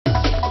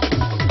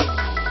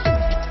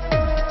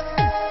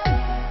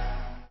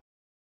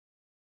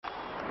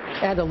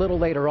And a little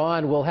later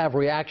on, we'll have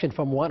reaction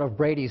from one of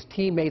Brady's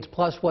teammates,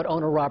 plus what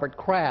owner Robert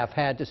Kraft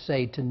had to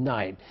say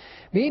tonight.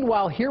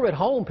 Meanwhile, here at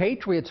home,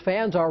 Patriots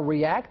fans are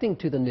reacting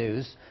to the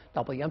news.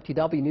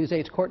 WMTW News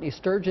 8's Courtney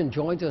Sturgeon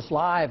joins us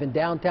live in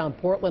downtown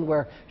Portland,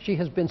 where she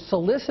has been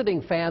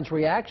soliciting fans'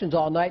 reactions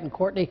all night. And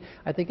Courtney,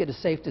 I think it is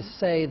safe to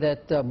say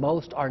that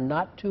most are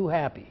not too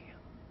happy.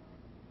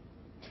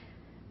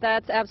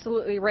 That's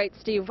absolutely right,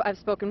 Steve. I've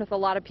spoken with a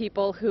lot of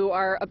people who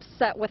are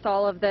upset with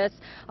all of this.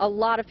 A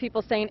lot of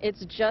people saying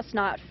it's just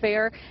not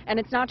fair. And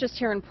it's not just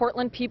here in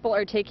Portland. People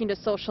are taking to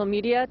social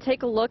media.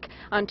 Take a look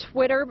on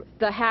Twitter.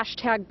 The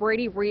hashtag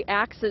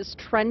 #BradyReacts is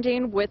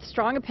trending with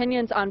strong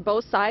opinions on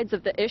both sides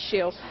of the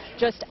issue.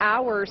 Just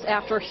hours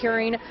after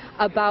hearing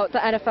about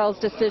the NFL's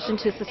decision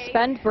to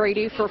suspend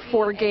Brady for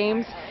 4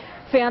 games,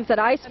 fans that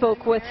I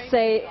spoke with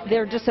say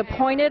they're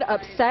disappointed,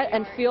 upset,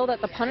 and feel that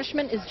the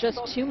punishment is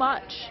just too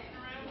much.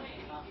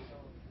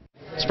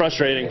 It's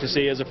frustrating to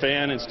see as a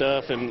fan and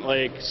stuff, and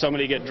like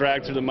somebody get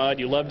dragged through the mud.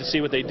 You love to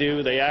see what they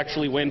do. They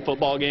actually win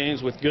football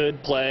games with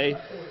good play,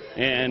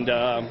 and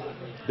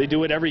they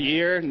do it every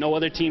year. No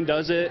other team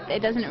does it.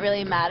 It doesn't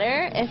really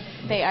matter if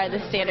they are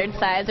the standard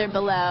size or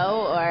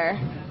below or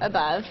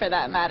above, for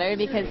that matter,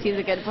 because he's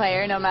a good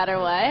player no matter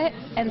what,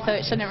 and so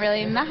it shouldn't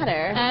really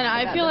matter. And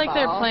I feel like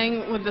they're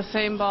playing with the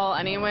same ball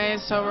anyway,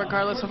 so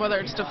regardless of whether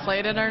it's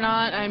deflated or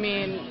not, I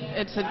mean,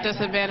 it's a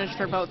disadvantage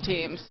for both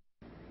teams.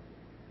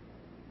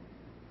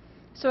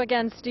 So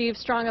again, Steve,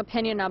 strong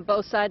opinion on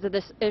both sides of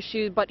this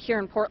issue, but here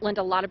in Portland,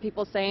 a lot of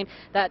people saying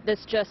that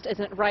this just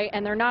isn't right,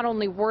 and they're not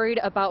only worried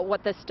about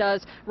what this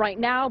does right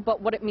now, but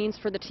what it means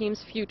for the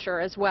team's future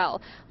as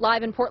well.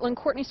 Live in Portland,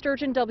 Courtney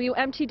Sturgeon,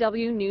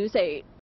 WMTW News 8.